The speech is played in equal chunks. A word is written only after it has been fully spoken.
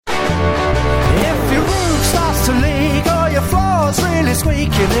this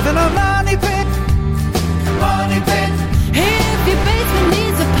week you live in a money pit. Money pit. If your basement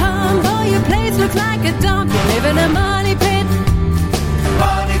needs a pump or your place looks like a dump, you live in a money pit.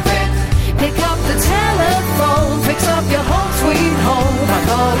 Money pit. Pick up the telephone, fix up your home sweet home by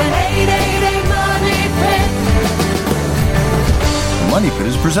calling 888 Money Pit. Money Pit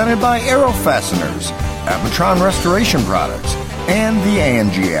is presented by Aero Fasteners, Abatron Restoration Products, and the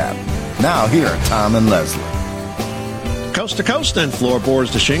Angie app. Now here are Tom and Leslie. Coast to coast and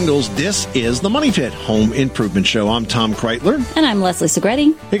floorboards to shingles, this is the Money Pit Home Improvement Show. I'm Tom Kreitler. And I'm Leslie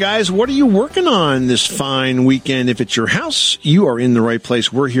Segretti. Hey guys, what are you working on this fine weekend? If it's your house, you are in the right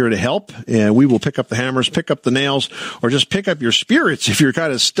place. We're here to help. We will pick up the hammers, pick up the nails, or just pick up your spirits if you're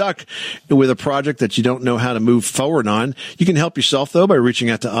kind of stuck with a project that you don't know how to move forward on. You can help yourself, though, by reaching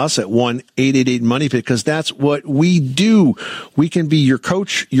out to us at 1-888-MONEY-PIT, because that's what we do. We can be your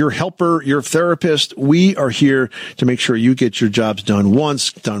coach, your helper, your therapist. We are here to make sure you get your jobs done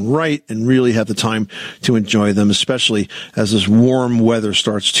once, done right, and really have the time to enjoy them, especially as this warm weather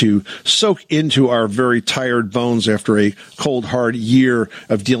starts to soak into our very tired bones after a cold, hard year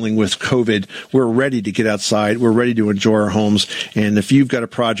of dealing with COVID. We're ready to get outside. We're ready to enjoy our homes. And if you've got a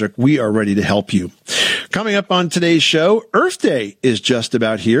project, we are ready to help you. Coming up on today's show, Earth Day is just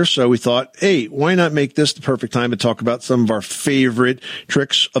about here. So we thought, hey, why not make this the perfect time to talk about some of our favorite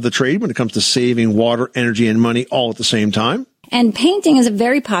tricks of the trade when it comes to saving water, energy, and money all at the same time. And painting is a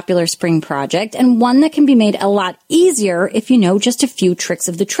very popular spring project and one that can be made a lot easier if you know just a few tricks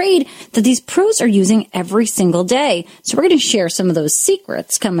of the trade that these pros are using every single day. So we're going to share some of those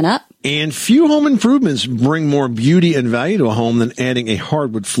secrets coming up. And few home improvements bring more beauty and value to a home than adding a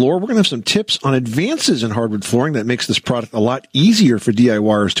hardwood floor. We're going to have some tips on advances in hardwood flooring that makes this product a lot easier for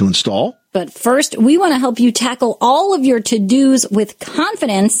DIYers to install. But first, we want to help you tackle all of your to-dos with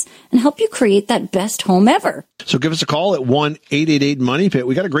confidence and help you create that best home ever. So give us a call at 1-888-MONEY-PIT.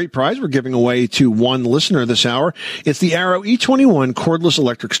 We got a great prize we're giving away to one listener this hour. It's the Arrow E21 cordless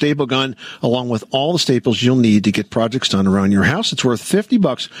electric staple gun, along with all the staples you'll need to get projects done around your house. It's worth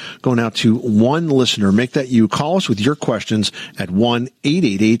 $50 going out to one listener. Make that you. Call us with your questions at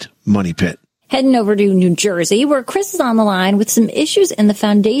 1-888-MONEY-PIT. Heading over to New Jersey, where Chris is on the line with some issues in the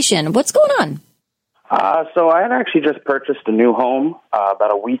foundation. What's going on? So I had actually just purchased a new home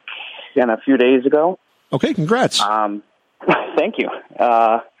about a week and a few days ago. Okay, congrats. Thank you.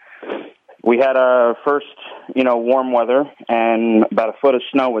 We had a first, warm weather, and about a foot of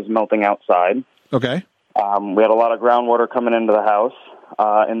snow was melting outside. Okay. We had a lot of groundwater coming into the house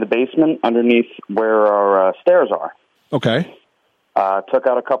in the basement underneath where our stairs are. Okay. Took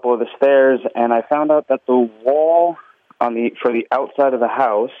out a couple of the stairs, and I found out that the wall for the outside of the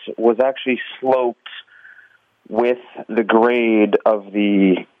house was actually sloped with the grade of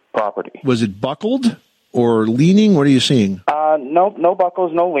the property. Was it buckled or leaning? What are you seeing? No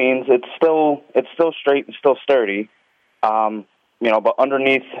buckles, no leans. It's still straight and still sturdy. But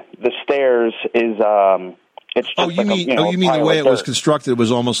underneath the stairs is it's just you mean the way it was constructed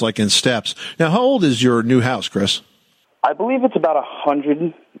was almost like in steps. Now, how old is your new house, Chris? I believe it's about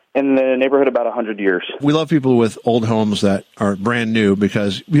 100, in the neighborhood about 100 years. We love people with old homes that are brand new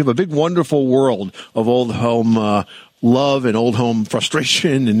because we have a big, wonderful world of old home love and old home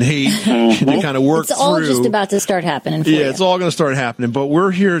frustration and hate to kind of work through. It's all just about to start happening for you. Yeah, it's all going to start happening, but we're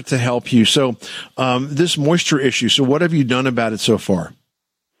here to help you. So this moisture issue, so what have you done about it so far?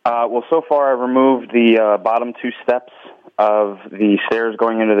 Well, so far I've removed the bottom two steps of the stairs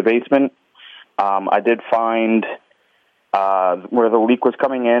going into the basement. I did find where the leak was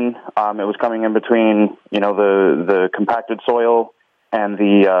coming in. It was coming in between, the compacted soil and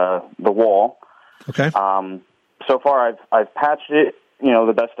the wall. Okay. So far, I've patched it,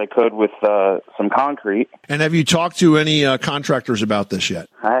 the best I could with some concrete. And have you talked to any contractors about this yet?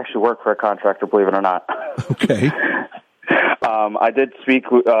 I actually work for a contractor, believe it or not. Okay. I did speak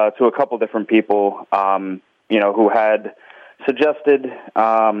to a couple different people, who had suggested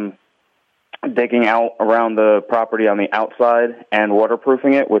digging out around the property on the outside and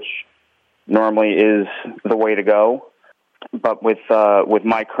waterproofing it, which normally is the way to go. But with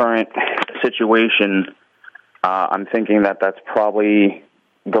my current situation, I'm thinking that that's probably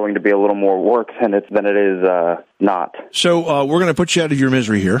going to be a little more work than it is not. So we're going to put you out of your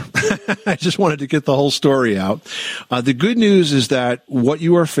misery here. I just wanted to get the whole story out. The good news is that what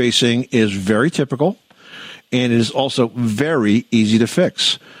you are facing is very typical, and it is also very easy to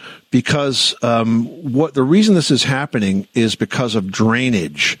fix. Because the reason this is happening is because of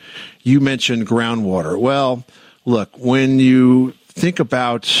drainage. You mentioned groundwater. Well, look, when you think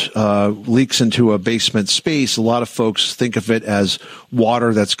about leaks into a basement space, a lot of folks think of it as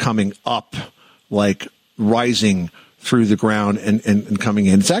water that's coming up, like rising through the ground and coming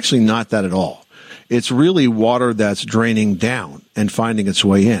in. It's actually not that at all. It's really water that's draining down and finding its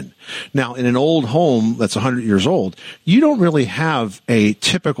way in. Now, in an old home that's 100 years old, you don't really have a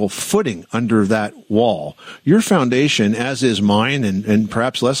typical footing under that wall. Your foundation, as is mine, and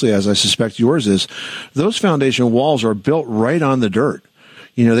perhaps Leslie, as I suspect yours is, those foundation walls are built right on the dirt.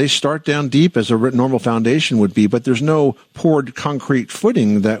 You know, they start down deep as a normal foundation would be, but there's no poured concrete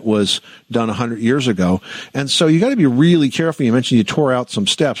footing that was done 100 years ago. And so you got to be really careful. You mentioned you tore out some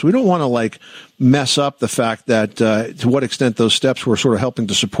steps. We don't want to mess up the fact that to what extent those steps were sort of helping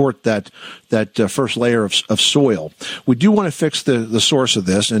to support that first layer of soil. We do want to fix the source of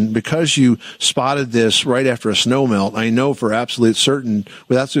this, and because you spotted this right after a snow melt, I know with absolute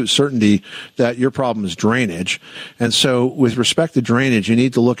certainty that your problem is drainage. And so with respect to drainage, you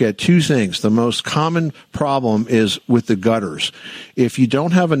need to look at two things. The most common problem is with the gutters. If you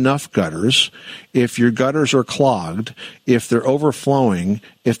don't have enough gutters, if your gutters are clogged, if they're overflowing,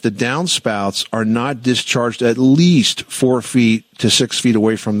 if the downspouts are not discharged at least 4 feet to 6 feet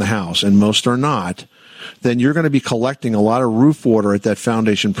away from the house, and most are not, then you're going to be collecting a lot of roof water at that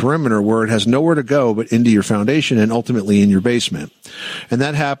foundation perimeter where it has nowhere to go but into your foundation and ultimately in your basement. And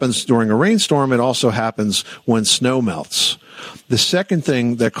that happens during a rainstorm. It also happens when snow melts. The second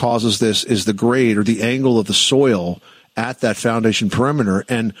thing that causes this is the grade or the angle of the soil at that foundation perimeter.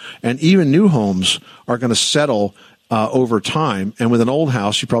 And even new homes are going to settle over time. And with an old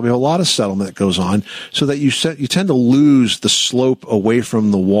house, you probably have a lot of settlement that goes on, so that you tend to lose the slope away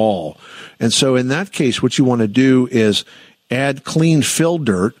from the wall. And so in that case, what you want to do is add clean fill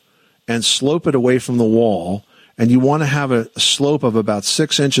dirt and slope it away from the wall. And you want to have a slope of about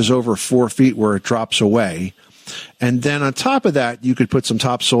 6 inches over 4 feet where it drops away. And then on top of that, you could put some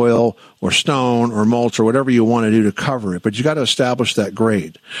topsoil or stone or mulch or whatever you want to do to cover it. But you got to establish that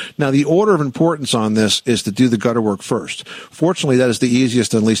grade. Now, the order of importance on this is to do the gutter work first. Fortunately, that is the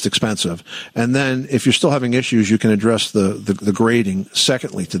easiest and least expensive. And then if you're still having issues, you can address the grading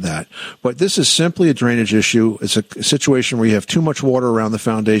secondly to that. But this is simply a drainage issue. It's a situation where you have too much water around the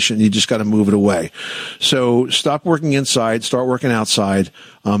foundation. You just got to move it away. So stop working inside, start working outside.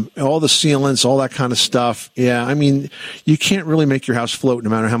 All the sealants, all that kind of stuff. Yeah, I mean, you can't really make your house float no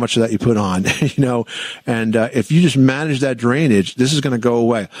matter how much of that you put on, and if you just manage that drainage, this is going to go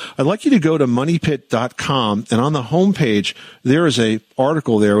away. I'd like you to go to moneypit.com, and on the homepage, there is a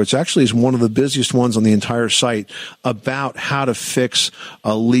article there, which actually is one of the busiest ones on the entire site, about how to fix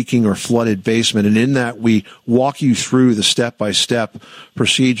a leaking or flooded basement. And in that, we walk you through the step-by-step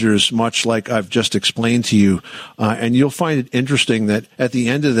procedures, much like I've just explained to you. And you'll find it interesting that at the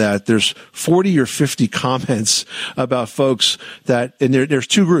end of that, there's 40 or 50 comments about folks that, and there's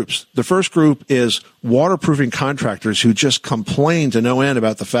two groups. The first group is waterproofing contractors who just complain to no end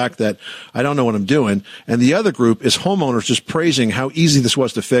about the fact that I don't know what I'm doing. And the other group is homeowners just praising how easy this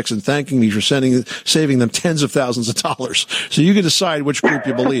was to fix and thanking me for saving them tens of thousands of dollars. So you can decide which group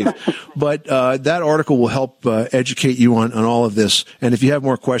you believe. But that article will help educate you on all of this. And if you have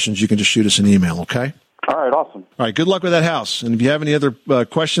more questions, you can just shoot us an email, okay? All right, awesome. All right, good luck with that house. And if you have any other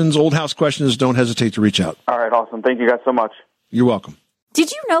questions, old house questions, don't hesitate to reach out. All right, awesome. Thank you guys so much. You're welcome.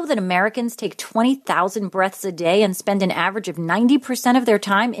 Did you know that Americans take 20,000 breaths a day and spend an average of 90% of their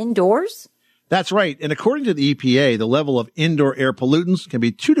time indoors? That's right. And according to the EPA, the level of indoor air pollutants can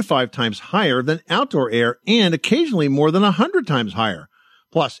be 2 to 5 times higher than outdoor air and occasionally more than 100 times higher.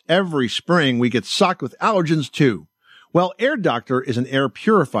 Plus, every spring we get socked with allergens too. Well, Air Doctor is an air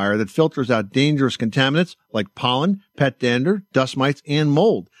purifier that filters out dangerous contaminants like pollen, pet dander, dust mites, and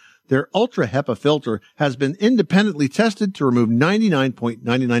mold. Their Ultra HEPA filter has been independently tested to remove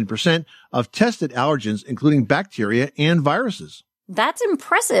 99.99% of tested allergens, including bacteria and viruses. That's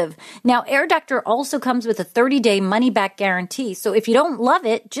impressive. Now, Air Doctor also comes with a 30-day money-back guarantee, so if you don't love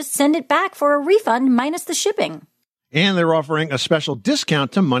it, just send it back for a refund minus the shipping. And they're offering a special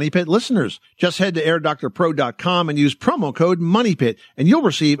discount to Money Pit listeners. Just head to airdoctorpro.com and use promo code MONEYPIT, and you'll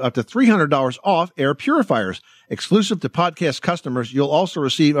receive up to $300 off air purifiers. Exclusive to podcast customers, you'll also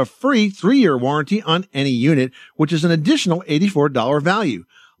receive a free 3-year warranty on any unit, which is an additional $84 value.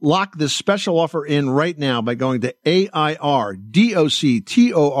 Lock this special offer in right now by going to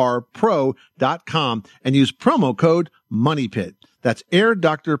airdoctorpro.com and use promo code MONEYPIT. That's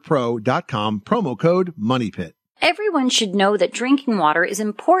airdoctorpro.com, promo code MONEYPIT. Everyone should know that drinking water is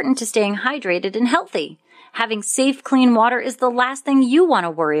important to staying hydrated and healthy. Having safe, clean water is the last thing you want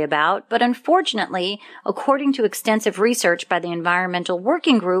to worry about, but unfortunately, according to extensive research by the Environmental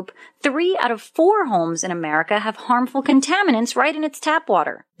Working Group, 3 out of 4 homes in America have harmful contaminants right in its tap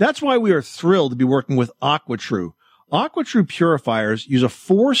water. That's why we are thrilled to be working with AquaTrue. AquaTrue purifiers use a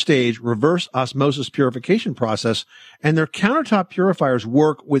 4-stage reverse osmosis purification process, and their countertop purifiers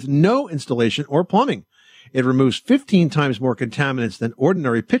work with no installation or plumbing. It removes 15 times more contaminants than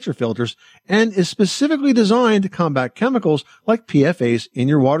ordinary pitcher filters and is specifically designed to combat chemicals like PFAS in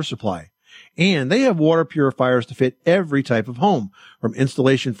your water supply. And they have water purifiers to fit every type of home, from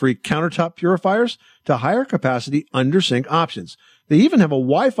installation-free countertop purifiers to higher capacity under-sink options. They even have a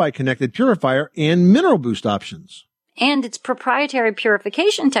Wi-Fi connected purifier and mineral boost options. And its proprietary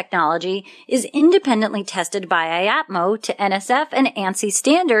purification technology is independently tested by IAPMO to NSF and ANSI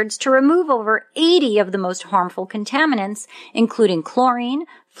standards to remove over 80 of the most harmful contaminants, including chlorine,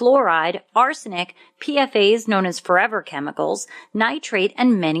 fluoride, arsenic, PFAS known as forever chemicals, nitrate,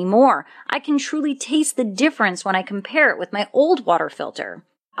 and many more. I can truly taste the difference when I compare it with my old water filter.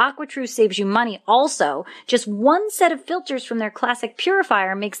 AquaTrue saves you money also. Just one set of filters from their classic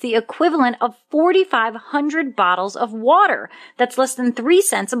purifier makes the equivalent of 4,500 bottles of water. That's less than 3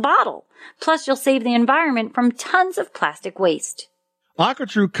 cents a bottle. Plus, you'll save the environment from tons of plastic waste.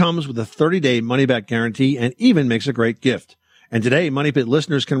 AquaTrue comes with a 30-day money-back guarantee and even makes a great gift. And today, Money Pit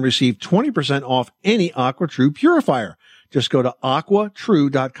listeners can receive 20% off any AquaTrue purifier. Just go to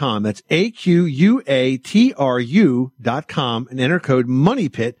aquatrue.com. That's AQUATRU.com and enter code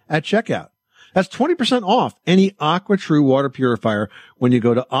MONEYPIT at checkout. That's 20% off any AquaTrue water purifier when you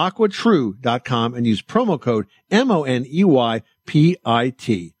go to aquatrue.com and use promo code MONEYPIT.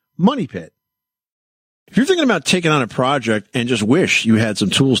 Money Pit. If you're thinking about taking on a project and just wish you had some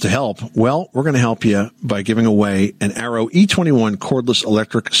tools to help, well, we're going to help you by giving away an Arrow E21 cordless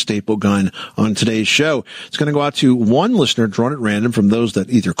electric staple gun on today's show. It's going to go out to one listener drawn at random from those that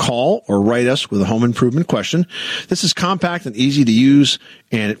either call or write us with a home improvement question. This is compact and easy to use,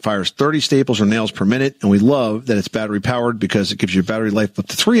 and it fires 30 staples or nails per minute, and we love that it's battery powered because it gives you battery life up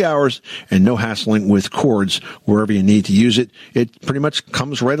to 3 hours and no hassling with cords wherever you need to use it. It pretty much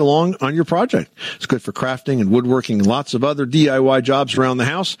comes right along on your project. It's good for crafting and woodworking and lots of other DIY jobs around the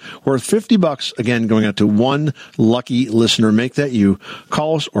house. Worth $50. Again, going out to one lucky listener. Make that you.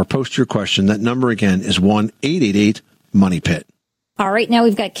 Call us or post your question. That number again is 1-888-MONEYPIT. All right, now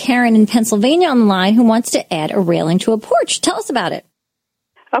we've got Karen in Pennsylvania on the line who wants to add a railing to a porch. Tell us about it.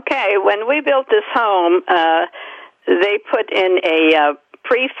 Okay, when we built this home, they put in a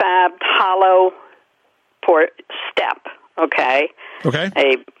prefabbed hollow step, okay? Okay.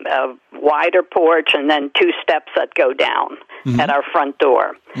 A wider porch and then 2 steps that go down at our front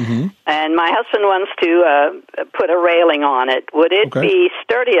door. Mm-hmm. And my husband wants to put a railing on it. Would it be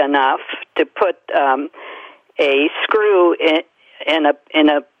sturdy enough to put a screw in a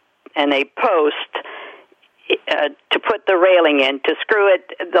post to put the railing in, to screw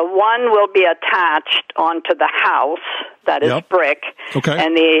it? The one will be attached onto the house that is brick,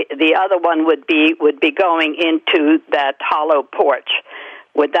 and the other one would be going into that hollow porch.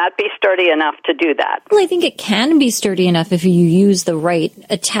 Would that be sturdy enough to do that? Well, I think it can be sturdy enough if you use the right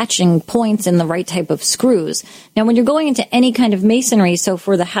attaching points and the right type of screws. Now, when you're going into any kind of masonry, so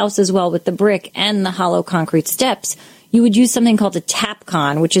for the house as well with the brick and the hollow concrete steps, you would use something called a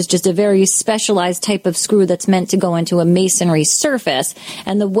Tapcon, which is just a very specialized type of screw that's meant to go into a masonry surface.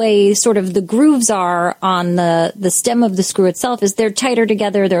 And the way sort of the grooves are on the stem of the screw itself is they're tighter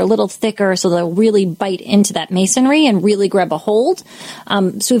together, they're a little thicker, so they'll really bite into that masonry and really grab a hold.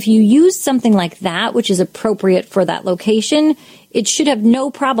 So if you use something like that, which is appropriate for that location, it should have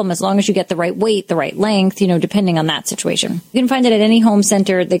no problem as long as you get the right weight, the right length, depending on that situation. You can find it at any home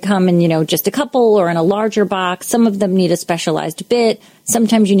center. They come in, just a couple or in a larger box. Some of them need a specialized bit.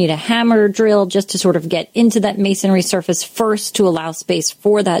 Sometimes you need a hammer drill just to sort of get into that masonry surface first to allow space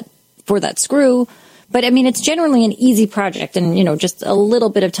for that screw. But I mean, it's generally an easy project and, just a little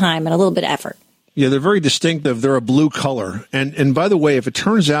bit of time and a little bit of effort. Yeah, they're very distinctive. They're a blue color. And by the way, if it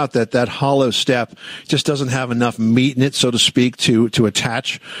turns out that hollow step just doesn't have enough meat in it, so to speak, to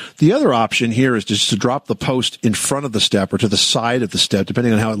attach, the other option here is just to drop the post in front of the step or to the side of the step,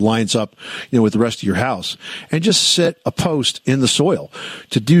 depending on how it lines up, with the rest of your house, and just set a post in the soil.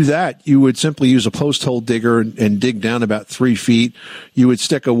 To do that, you would simply use a post hole digger and dig down about 3 feet. You would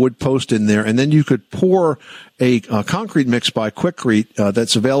stick a wood post in there, and then you could pour a concrete mix by Quikrete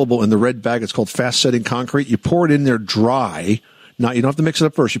that's available in the red bag. It's called Fast Setting Concrete. You pour it in there dry. Now, you don't have to mix it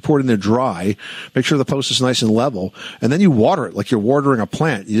up first. You pour it in there dry. Make sure the post is nice and level. And then you water it like you're watering a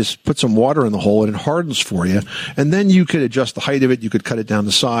plant. You just put some water in the hole and it hardens for you. And then you could adjust the height of it. You could cut it down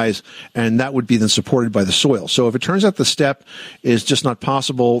to size. And that would be then supported by the soil. So if it turns out the step is just not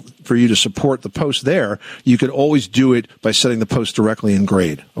possible for you to support the post there, you could always do it by setting the post directly in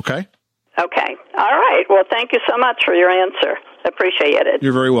grade. Okay? Okay. All right. Well, thank you so much for your answer. Appreciate it.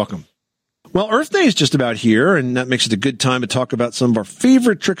 You're very welcome. Well, Earth Day is just about here, and that makes it a good time to talk about some of our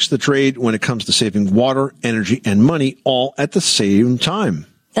favorite tricks of the trade when it comes to saving water, energy, and money all at the same time.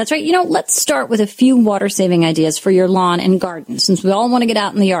 That's right. Let's start with a few water-saving ideas for your lawn and garden, since we all want to get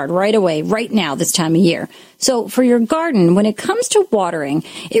out in the yard right away, right now, this time of year. So for your garden, when it comes to watering,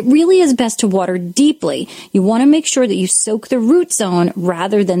 it really is best to water deeply. You want to make sure that you soak the root zone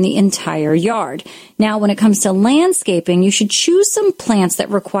rather than the entire yard. Now, when it comes to landscaping, you should choose some plants that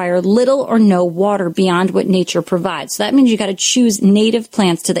require little or no water beyond what nature provides. So that means you got to choose native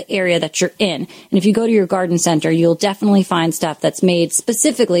plants to the area that you're in. And if you go to your garden center, you'll definitely find stuff that's made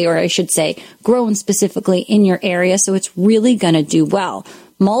specifically, or I should say, grown specifically in your area. So it's really going to do well.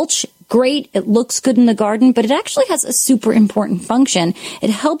 Mulch, great. It looks good in the garden, but it actually has a super important function. It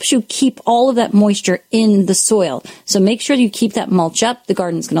helps you keep all of that moisture in the soil. So make sure you keep that mulch up. The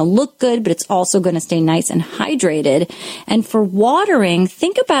garden's going to look good, but it's also going to stay nice and hydrated. And for watering,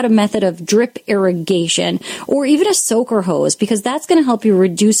 think about a method of drip irrigation or even a soaker hose, because that's going to help you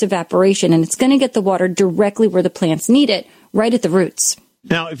reduce evaporation, and it's going to get the water directly where the plants need it, right at the roots.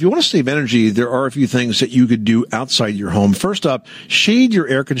 Now, if you want to save energy, there are a few things that you could do outside your home. First up, shade your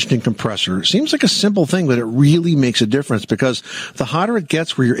air conditioning compressor. It seems like a simple thing, but it really makes a difference, because the hotter it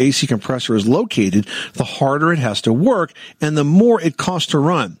gets where your AC compressor is located, the harder it has to work and the more it costs to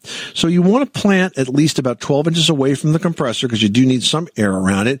run. So you want to plant at least about 12 inches away from the compressor, because you do need some air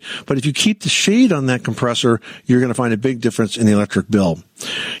around it. But if you keep the shade on that compressor, you're going to find a big difference in the electric bill.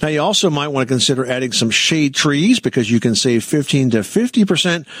 Now, you also might want to consider adding some shade trees, because you can save 15 to 50%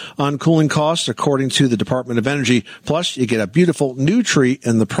 on cooling costs, according to the Department of Energy. Plus, you get a beautiful new tree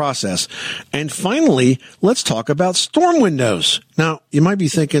in the process. And finally, let's talk about storm windows. Now, you might be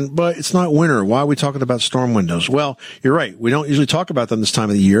thinking, but it's not winter. Why are we talking about storm windows? Well, you're right. We don't usually talk about them this time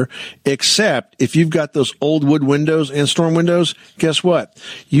of the year, except if you've got those old wood windows and storm windows. Guess what?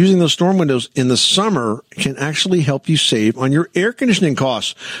 Using those storm windows in the summer can actually help you save on your air conditioning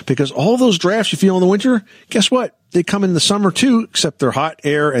costs, because all those drafts you feel in the winter, guess what? They come in the summer too, except they're hot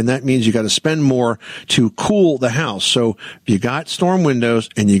air, and that means you got to spend more to cool the house. So if you got storm windows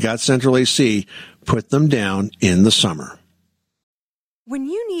and you got central AC, put them down in the summer. When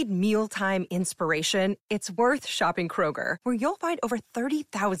you need mealtime inspiration, it's worth shopping Kroger, where you'll find over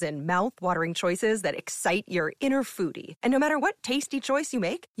 30,000 mouth-watering choices that excite your inner foodie. And no matter what tasty choice you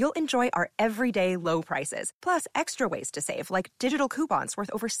make, you'll enjoy our everyday low prices, plus extra ways to save, like digital coupons worth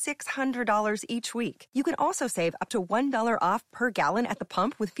over $600 each week. You can also save up to $1 off per gallon at the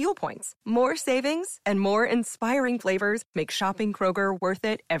pump with fuel points. More savings and more inspiring flavors make shopping Kroger worth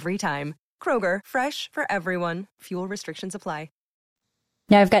it every time. Kroger, fresh for everyone. Fuel restrictions apply.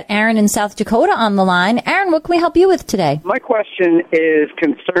 Now I've got Aaron in South Dakota on the line. Aaron, what can we help you with today? My question is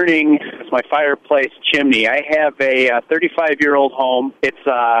concerning my fireplace chimney. I have a 35-year-old home. It's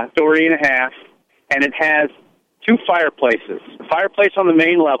a story and a half, and it has two fireplaces. The fireplace on the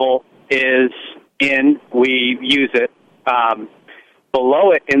main level is in. We use it.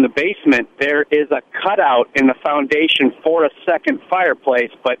 Below it in the basement, there is a cutout in the foundation for a second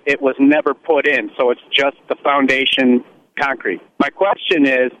fireplace, but it was never put in, so it's just the foundation concrete. My question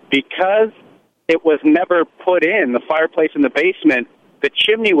is, because it was never put in, the fireplace in the basement, the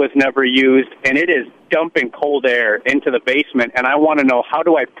chimney was never used, and it is dumping cold air into the basement, and I want to know, how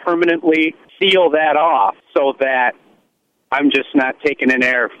do I permanently seal that off so that I'm just not taking in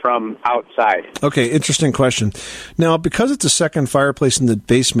air from outside? Okay, interesting question. Now, because it's a second fireplace in the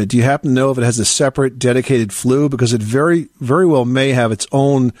basement, do you happen to know if it has a separate dedicated flue? Because it very, very well may have its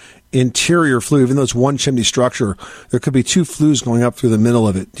own interior flue. Even though it's one chimney structure, there could be two flues going up through the middle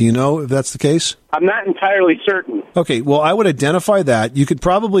of it. Do you know if that's the case? I'm not entirely certain. Okay, well, I would identify that. You could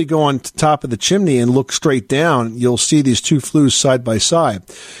probably go on top of the chimney and look straight down. You'll see these two flues side by side.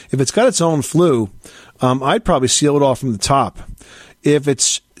 If it's got its own flue, I'd probably seal it off from the top. If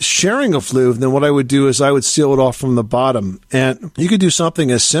it's sharing a flue, then what I would do is I would seal it off from the bottom. And you could do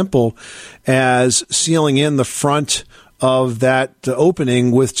something as simple as sealing in the front of that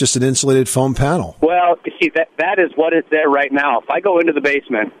opening with just an insulated foam panel. Well, you see, that is what is there right now. If I go into the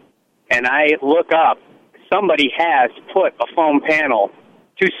basement and I look up, somebody has put a foam panel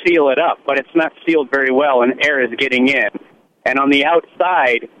to seal it up, but it's not sealed very well, and air is getting in. And on the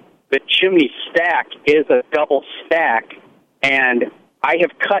outside, the chimney stack is a double stack, and I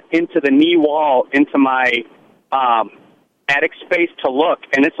have cut into the knee wall into my attic space to look,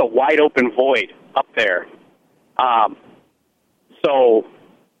 and it's a wide open void up there. So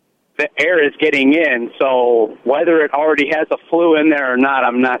the air is getting in, so whether it already has a flue in there or not,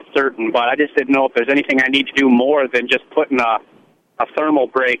 I'm not certain, but I just didn't know if there's anything I need to do more than just putting a a thermal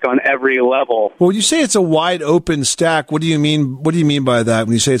break on every level. Well, when you say it's a wide open stack, what do you mean? What do you mean by that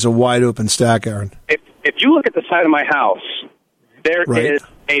when you say it's a wide open stack, Aaron? If you look at the side of my house, there is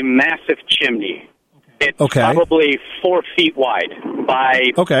a massive chimney. It's probably 4 feet wide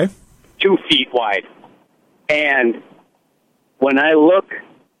by 2 feet wide. And when I look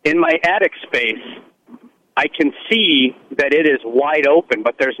in my attic space, I can see that it is wide open,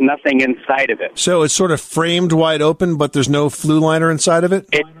 but there's nothing inside of it. So it's sort of framed wide open, but there's no flue liner inside of it?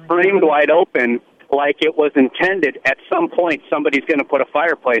 It's framed wide open like it was intended. At some point, somebody's going to put a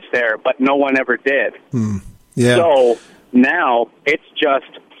fireplace there, but no one ever did. Yeah. So now it's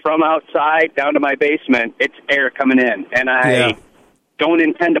just from outside down to my basement, it's air coming in. And I don't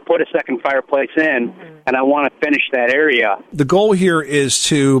intend to put a second fireplace in, and I want to finish that area. The goal here is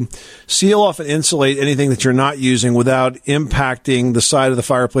to seal off and insulate anything that you're not using without impacting the side of the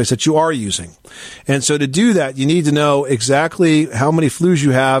fireplace that you are using. And so to do that, you need to know exactly how many flues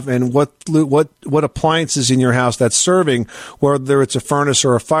you have and what appliances in your house that's serving, whether it's a furnace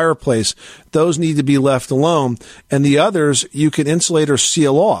or a fireplace. Those need to be left alone, and the others you can insulate or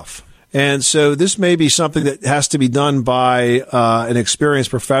seal off. And so this may be something that has to be done by an experienced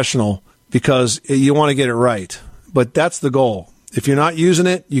professional because you want to get it right. But that's the goal. If you're not using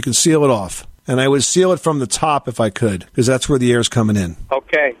it, you can seal it off. And I would seal it from the top if I could, because that's where the air is coming in.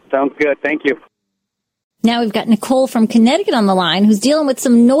 Okay, sounds good. Thank you. Now we've got Nicole from Connecticut on the line who's dealing with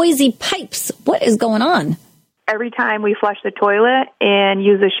some noisy pipes. What is going on? Every time we flush the toilet and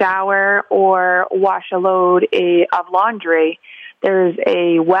use a shower or wash a load of laundry, there's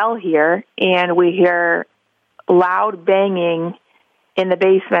a well here, and we hear loud banging in the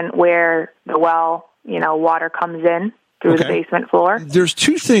basement where the well, water comes in through the basement floor. There's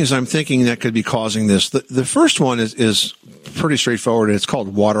two things I'm thinking that could be causing this. The first one is pretty straightforward. It's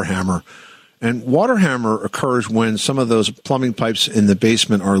called water hammer. And water hammer occurs when some of those plumbing pipes in the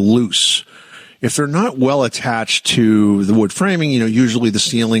basement are loose. If they're not well attached to the wood framing, usually the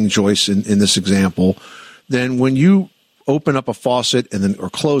ceiling joists in this example, then when you open up a faucet or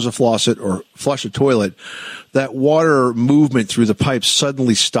close a faucet or flush a toilet, that water movement through the pipe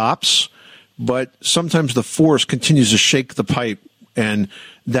suddenly stops, but sometimes the force continues to shake the pipe, and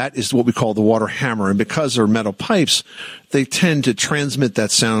that is what we call the water hammer. And because they're metal pipes, they tend to transmit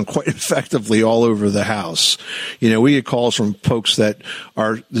that sound quite effectively all over the house. We get calls from folks that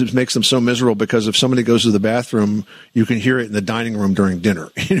it makes them so miserable because if somebody goes to the bathroom, you can hear it in the dining room during dinner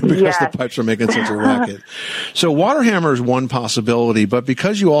because the pipes are making such a racket. So water hammer is one possibility, but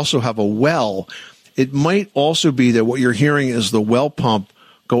because you also have a well, it might also be that what you're hearing is the well pump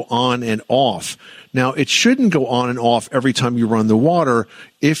go on and off. Now, it shouldn't go on and off every time you run the water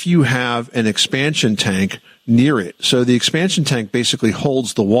if you have an expansion tank near it. So the expansion tank basically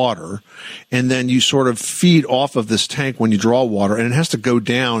holds the water, and then you sort of feed off of this tank when you draw water, and it has to go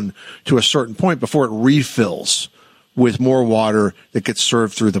down to a certain point before it refills with more water that gets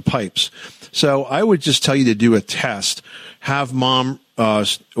served through the pipes. So I would just tell you to do a test. Have mom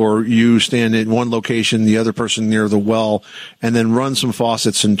or you stand in one location, the other person near the well, and then run some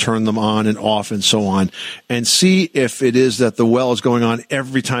faucets and turn them on and off and so on, and see if it is that the well is going on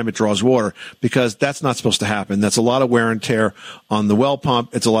every time it draws water, because that's not supposed to happen. That's a lot of wear and tear on the well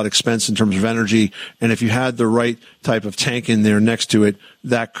pump. It's a lot of expense in terms of energy, and if you had the right type of tank in there next to it,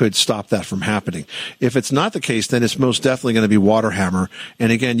 that could stop that from happening. If it's not the case, then it's most definitely going to be water hammer.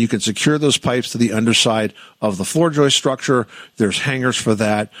 And again, you can secure those pipes to the underside of the floor joist structure. There's hangers for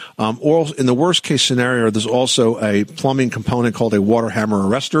that. Or in the worst case scenario, there's also a plumbing component called a water hammer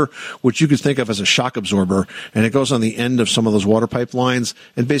arrestor, which you could think of as a shock absorber. And it goes on the end of some of those water pipe lines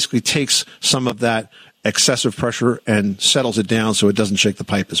and basically takes some of that excessive pressure and settles it down so it doesn't shake the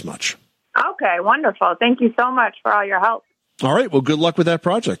pipe as much. Okay, wonderful. Thank you so much for all your help. All right. Well, good luck with that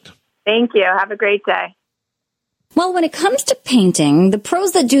project. Thank you. Have a great day. Well, when it comes to painting, the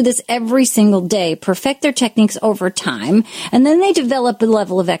pros that do this every single day perfect their techniques over time, and then they develop a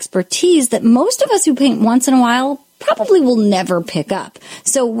level of expertise that most of us who paint once in a while probably will never pick up.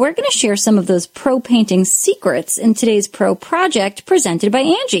 So we're going to share some of those pro painting secrets in today's Pro Project presented by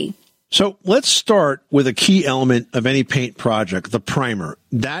Angie. So let's start with a key element of any paint project, the primer.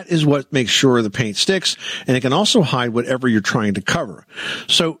 That is what makes sure the paint sticks, and it can also hide whatever you're trying to cover.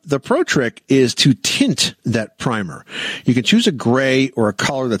 So the pro trick is to tint that primer. You can choose a gray or a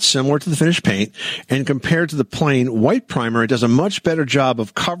color that's similar to the finished paint, and compared to the plain white primer, it does a much better job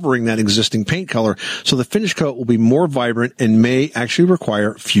of covering that existing paint color, so the finished coat will be more vibrant and may actually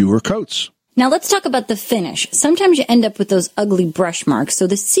require fewer coats. Now let's talk about the finish. Sometimes you end up with those ugly brush marks. So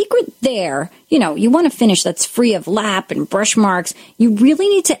the secret there, you want a finish that's free of lap and brush marks. You really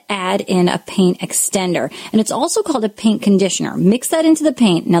need to add in a paint extender. And it's also called a paint conditioner. Mix that into the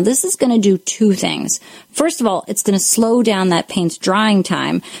paint. Now this is going to do two things. First of all, it's going to slow down that paint's drying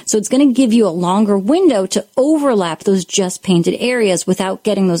time. So it's going to give you a longer window to overlap those just painted areas without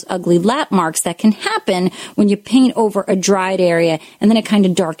getting those ugly lap marks that can happen when you paint over a dried area and then it kind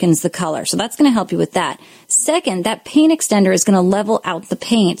of darkens the color. So that's going to help you with that. Second, that paint extender is going to level out the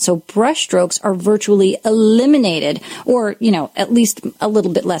paint, so brush strokes are virtually eliminated, or, at least a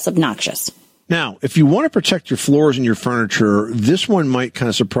little bit less obnoxious. Now, if you want to protect your floors and your furniture, this one might kind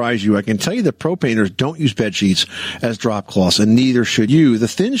of surprise you. I can tell you that pro painters don't use bed sheets as drop cloths, and neither should you. The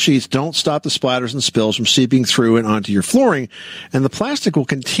thin sheets don't stop the splatters and spills from seeping through and onto your flooring, and the plastic will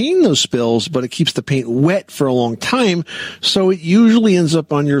contain those spills, but it keeps the paint wet for a long time, so it usually ends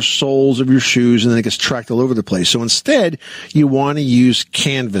up on your soles of your shoes, and then it gets tracked all over the place. So instead, you want to use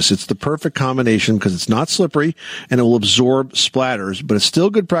canvas. It's the perfect combination because it's not slippery, and it will absorb splatters, but it's still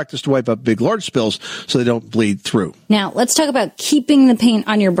good practice to wipe up big, large spills so they don't bleed through. Now, let's talk about keeping the paint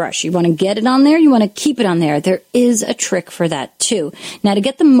on your brush. You want to get it on there, you want to keep it on there. There is a trick for that too. Now, to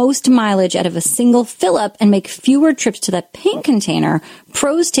get the most mileage out of a single fill-up and make fewer trips to that paint container,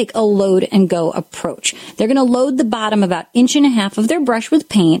 pros take a load and go approach. They're going to load the bottom about 1.5 inches of their brush with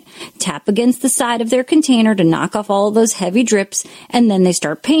paint, tap against the side of their container to knock off all of those heavy drips, and then they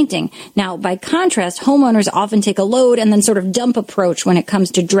start painting. Now, by contrast, homeowners often take a load and then sort of dump approach when it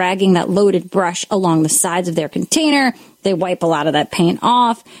comes to dragging that loaded brush along the sides of their container. They wipe a lot of that paint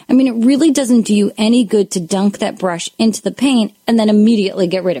off. I mean, it really doesn't do you any good to dunk that brush into the paint and then immediately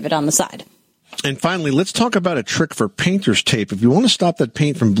get rid of it on the side. And finally, let's talk about a trick for painter's tape. If you want to stop that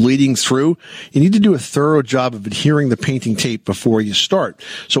paint from bleeding through, you need to do a thorough job of adhering the painting tape before you start.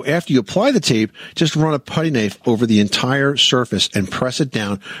 So after you apply the tape, just run a putty knife over the entire surface and press it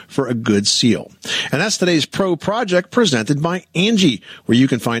down for a good seal. And that's today's Pro Project presented by Angie, where you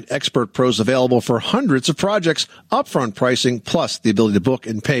can find expert pros available for hundreds of projects, upfront pricing, plus the ability to book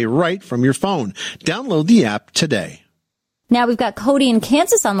and pay right from your phone. Download the app today. Now we've got Cody in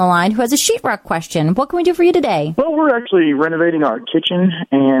Kansas on the line who has a sheetrock question. What can we do for you today? Well, we're actually renovating our kitchen,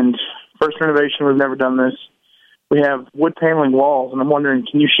 and first renovation, we've never done this. We have wood paneling walls, and I'm wondering,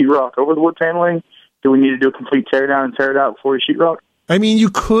 can you sheetrock over the wood paneling? Do we need to do a complete tear down and tear it out before you sheetrock? I mean, you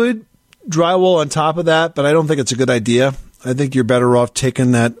could drywall on top of that, but I don't think it's a good idea. I think you're better off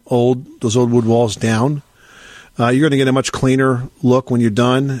taking those old wood walls down. You're going to get a much cleaner look when you're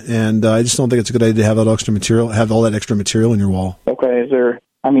done, and I just don't think it's a good idea to have have all that extra material in your wall. Okay,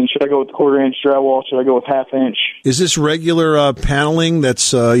 should I go with 1/4-inch drywall? Should I go with 1/2 inch? Is this regular paneling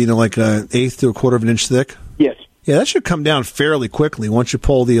that's, like an 1/8 to 1/4 of an inch thick? Yes. Yeah, that should come down fairly quickly. Once you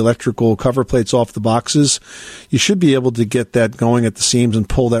pull the electrical cover plates off the boxes, you should be able to get that going at the seams and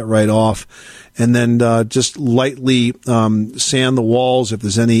pull that right off. And then just lightly sand the walls if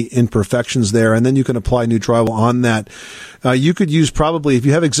there's any imperfections there. And then you can apply new drywall on that. You could use probably, if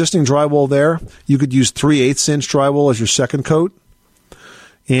you have existing drywall there, you could use 3/8 inch drywall as your second coat.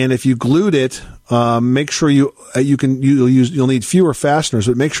 And if you glued it, make sure you'll need fewer fasteners,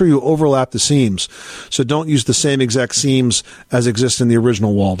 but make sure you overlap the seams. So don't use the same exact seams as exist in the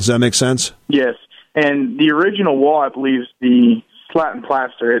original wall. Does that make sense? Yes. And the original wall, I believe, is the flat and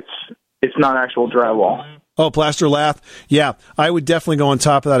plaster. It's not actual drywall. Oh, plaster lath? Yeah, I would definitely go on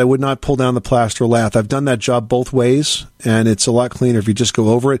top of that. I would not pull down the plaster lath. I've done that job both ways, and it's a lot cleaner if you just go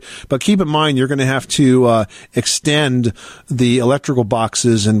over it. But keep in mind, you're going to have to extend the electrical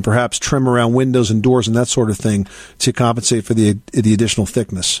boxes and perhaps trim around windows and doors and that sort of thing to compensate for the additional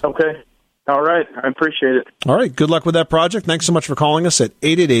thickness. Okay. All right. I appreciate it. All right. Good luck with that project. Thanks so much for calling us at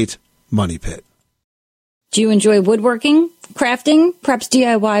 888-MONEY-PIT. Do you enjoy woodworking, crafting, perhaps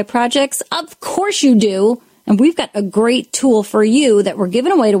DIY projects? Of course you do. And we've got a great tool for you that we're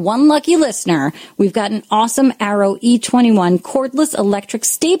giving away to one lucky listener. We've got an awesome Arrow E21 cordless electric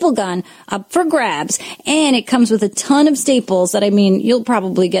staple gun up for grabs. And it comes with a ton of staples that, you'll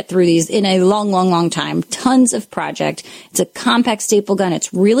probably get through these in a long, long, long time. Tons of project. It's a compact staple gun.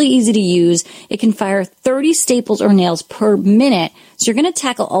 It's really easy to use. It can fire 30 staples or nails per minute. So you're going to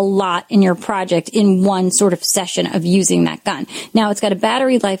tackle a lot in your project in one sort of session of using that gun. Now, it's got a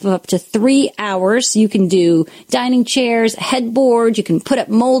battery life of up to 3 hours. You can do dining chairs, headboard. You can put up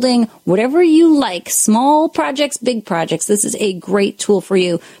molding, whatever you like. Small projects, big projects. This is a great tool for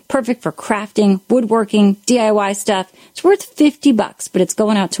you. Perfect for crafting, woodworking, DIY stuff. It's worth $50, but it's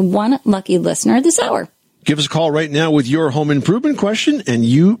going out to one lucky listener this hour. Give us a call right now with your home improvement question, and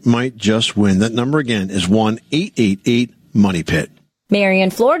you might just win. That number again is 1-888-MONEY-PIT. Mary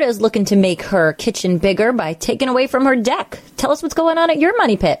in Florida is looking to make her kitchen bigger by taking away from her deck. Tell us what's going on at your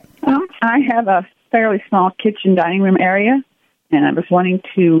money pit. I have a fairly small kitchen dining room area, and I was wanting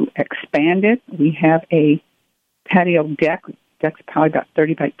to expand it. We have a patio deck. The deck's probably about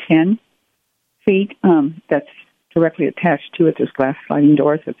 30 by 10 feet. That's directly attached to it. There's glass sliding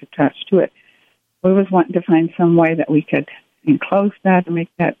doors that's attached to it. We was wanting to find some way that we could enclose that and make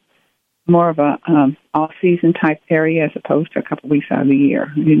that more of a all-season type area as opposed to a couple weeks out of the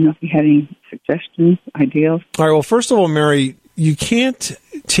year. I didn't know if you had any suggestions, ideas. All right, well, first of all, Mary, you can't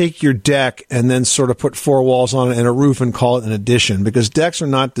take your deck and then sort of put four walls on it and a roof and call it an addition, because decks are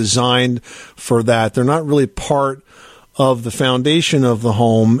not designed for that. They're not really part of the foundation of the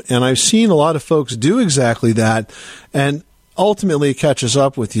home, and I've seen a lot of folks do exactly that, and ultimately it catches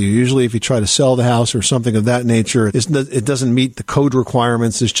up with you. Usually if you try to sell the house or something of that nature, it doesn't meet the code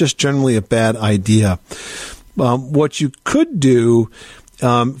requirements. It's just generally a bad idea. What you could do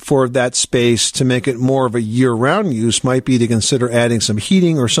for that space to make it more of a year-round use might be to consider adding some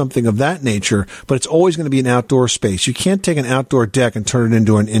heating or something of that nature, but it's always going to be an outdoor space. You can't take an outdoor deck and turn it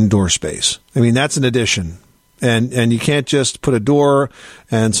into an indoor space. I mean, that's an addition. And you can't just put a door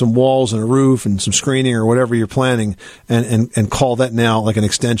and some walls and a roof and some screening or whatever you're planning and call that now like an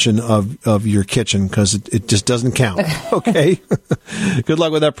extension of your kitchen, because it just doesn't count. Okay? Good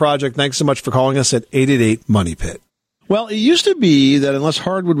luck with that project. Thanks so much for calling us at 888-MONEY-PIT. Well, it used to be that unless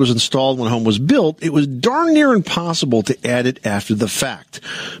hardwood was installed when a home was built, it was darn near impossible to add it after the fact.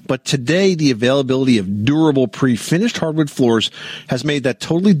 But today, the availability of durable pre-finished hardwood floors has made that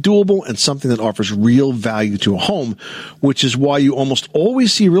totally doable and something that offers real value to a home, which is why you almost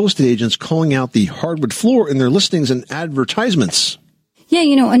always see real estate agents calling out the hardwood floor in their listings and advertisements. Yeah,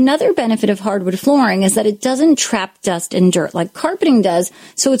 another benefit of hardwood flooring is that it doesn't trap dust and dirt like carpeting does,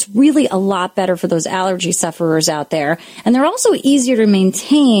 so it's really a lot better for those allergy sufferers out there. And they're also easier to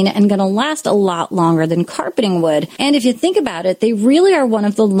maintain and going to last a lot longer than carpeting would. And if you think about it, they really are one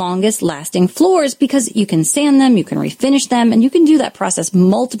of the longest lasting floors because you can sand them, you can refinish them, and you can do that process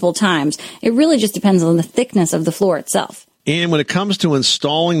multiple times. It really just depends on the thickness of the floor itself. And when it comes to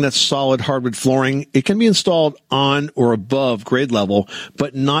installing that solid hardwood flooring, it can be installed on or above grade level,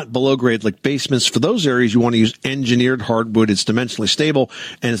 but not below grade like basements. For those areas, you want to use engineered hardwood. It's dimensionally stable,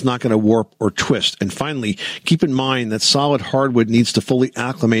 and it's not going to warp or twist. And finally, keep in mind that solid hardwood needs to fully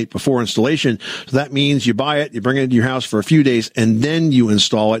acclimate before installation. So that means you buy it, you bring it into your house for a few days, and then you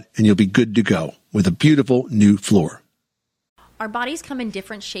install it, and you'll be good to go with a beautiful new floor. Our bodies come in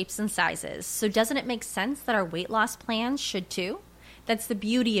different shapes and sizes, so doesn't it make sense that our weight loss plans should too? That's the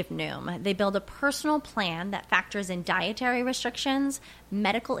beauty of Noom. They build a personal plan that factors in dietary restrictions,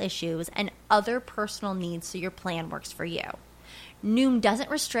 medical issues, and other personal needs so your plan works for you. Noom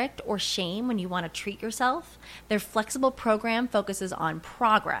doesn't restrict or shame when you want to treat yourself. Their flexible program focuses on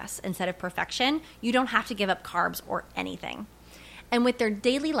progress instead of perfection. You don't have to give up carbs or anything. And with their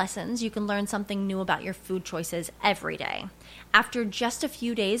daily lessons, you can learn something new about your food choices every day. After just a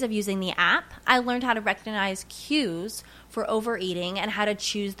few days of using the app, I learned how to recognize cues for overeating and how to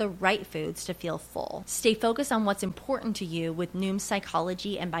choose the right foods to feel full. Stay focused on what's important to you with Noom's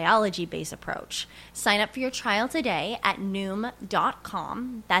psychology and biology-based approach. Sign up for your trial today at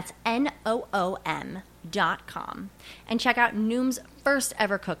Noom.com. That's Noom.com. And check out Noom's first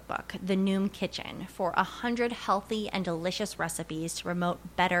ever cookbook, The Noom Kitchen, for 100 healthy and delicious recipes to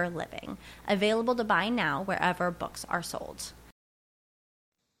promote better living. Available to buy now wherever books are sold.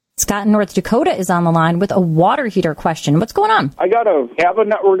 Scott in North Dakota is on the line with a water heater question. What's going on? I got a cabin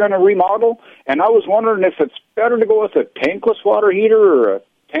that we're going to remodel, and I was wondering if it's better to go with a tankless water heater or a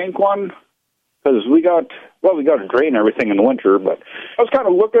tank one, because we got to drain everything in the winter, but I was kind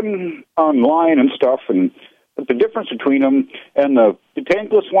of looking online and stuff, and the difference between them, and the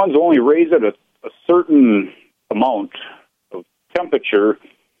tankless ones only raise it a certain amount of temperature,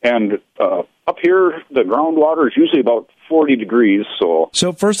 and up here the groundwater is usually about 40 degrees. So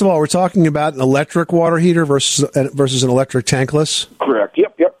first of all, we're talking about an electric water heater versus an electric tankless? Correct,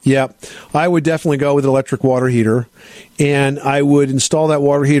 yep. Yeah, I would definitely go with an electric water heater, and I would install that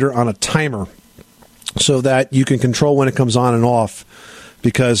water heater on a timer so that you can control when it comes on and off,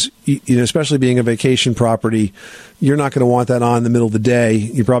 because, especially being a vacation property, you're not going to want that on in the middle of the day.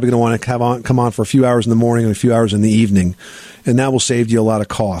 You're probably going to want to come on for a few hours in the morning and a few hours in the evening, and that will save you a lot of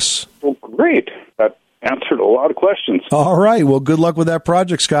costs. Well, great. That answered a lot of questions. All right. Well, good luck with that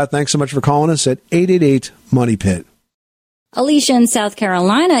project, Scott. Thanks so much for calling us at 888-MONEY-PIT. Alicia in South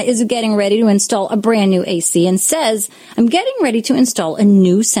Carolina is getting ready to install a brand new AC and says, I'm getting ready to install a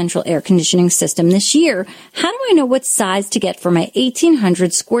new central air conditioning system this year. How do I know what size to get for my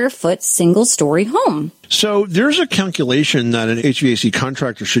 1,800 square foot single story home? So there's a calculation that an HVAC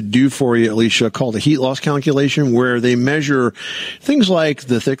contractor should do for you, Alicia, called a heat loss calculation, where they measure things like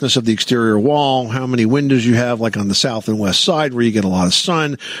the thickness of the exterior wall, how many windows you have, like on the south and west side where you get a lot of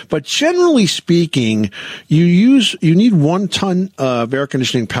sun. But generally speaking, you need 1 ton of air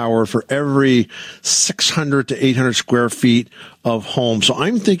conditioning power for every 600 to 800 square feet of home. So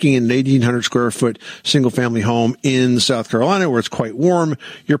I'm thinking an 1,800 square foot single family home in South Carolina where it's quite warm,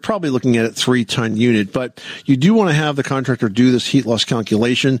 you're probably looking at a 3-ton unit. But you do want to have the contractor do this heat loss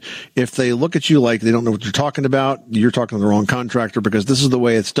calculation. If they look at you like they don't know what you're talking about, you're talking to the wrong contractor, because this is the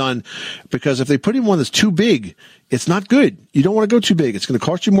way it's done. Because if they put in one that's too big, it's not good. You don't want to go too big. It's going to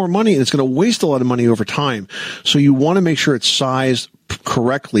cost you more money, and it's going to waste a lot of money over time. So you want to make sure it's sized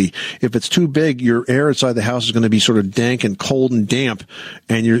correctly. If it's too big, your air inside the house is going to be sort of dank and cold and damp,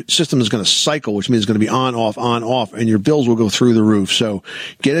 and your system is going to cycle, which means it's going to be on, off, and your bills will go through the roof. So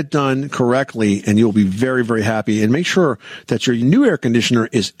get it done correctly, and you'll be very, very happy. And make sure that your new air conditioner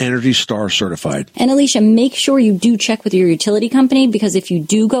is Energy Star certified. And Alicia, make sure you do check with your utility company, because if you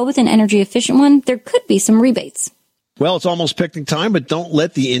do go with an energy efficient one, there could be some rebates. Well, it's almost picnic time, but don't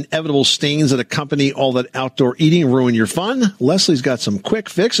let the inevitable stains that accompany all that outdoor eating ruin your fun. Leslie's got some quick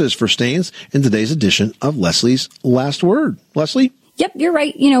fixes for stains in today's edition of Leslie's Last Word. Leslie? Yep, you're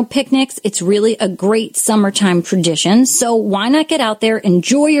right. Picnics, it's really a great summertime tradition. So why not get out there,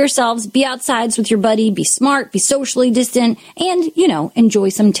 enjoy yourselves, be outsides with your buddy, be smart, be socially distant, and, enjoy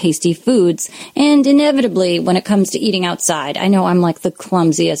some tasty foods. And inevitably, when it comes to eating outside, I know I'm like the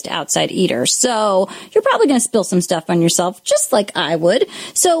clumsiest outside eater. So you're probably going to spill some stuff on yourself, just like I would.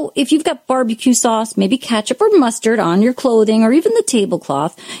 So if you've got barbecue sauce, maybe ketchup or mustard on your clothing or even the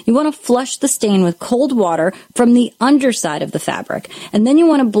tablecloth, you want to flush the stain with cold water from the underside of the fabric. And then you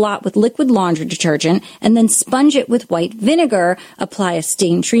want to blot with liquid laundry detergent and then sponge it with white vinegar, apply a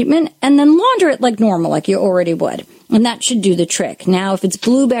stain treatment, and then launder it like normal, like you already would. And that should do the trick. Now, if it's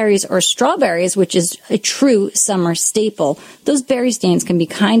blueberries or strawberries, which is a true summer staple, those berry stains can be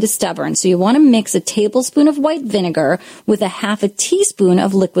kind of stubborn. So you want to mix a tablespoon of white vinegar with a half a teaspoon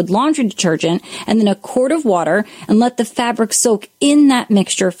of liquid laundry detergent and then a quart of water, and let the fabric soak in that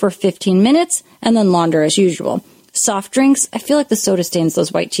mixture for 15 minutes and then launder as usual. Soft drinks, I feel like the soda stains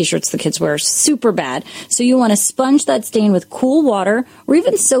those white t-shirts the kids wear are super bad. So you want to sponge that stain with cool water, or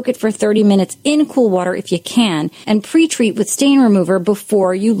even soak it for 30 minutes in cool water if you can, and pre-treat with stain remover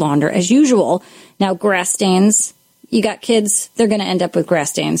before you launder as usual. Now, grass stains, you got kids, they're going to end up with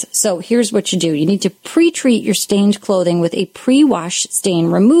grass stains. So here's what you do. You need to pre-treat your stained clothing with a pre-wash stain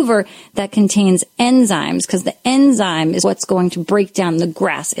remover that contains enzymes, because the enzyme is what's going to break down the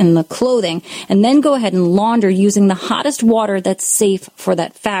grass in the clothing. And then go ahead and launder using the hottest water that's safe for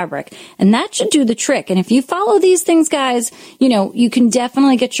that fabric. And that should do the trick. And if you follow these things, guys, you can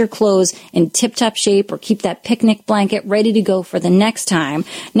definitely get your clothes in tip-top shape or keep that picnic blanket ready to go for the next time.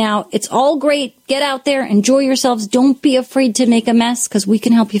 Now, it's all great. Get out there, enjoy yourselves. Don't be afraid to make a mess, because we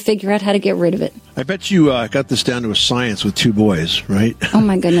can help you figure out how to get rid of it. I bet you got this down to a science with 2 boys, right? Oh,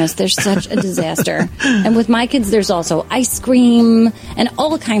 my goodness. There's such a disaster. And with my kids, there's also ice cream and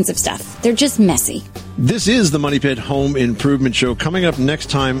all kinds of stuff. They're just messy. This is the Money Pit Home Improvement Show. Coming up next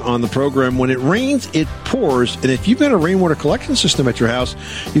time on the program, when it rains, it pours. And if you've got a rainwater collection system at your house,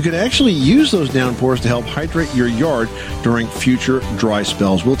 you can actually use those downpours to help hydrate your yard during future dry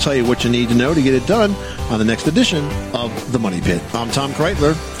spells. We'll tell you what you need to know to get it done on the next edition of the Money Pit. I'm Tom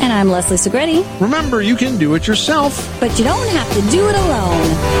Kreitler. And I'm Leslie Segretti. Remember, you can do it yourself, but you don't have to do it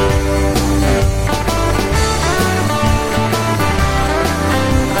alone.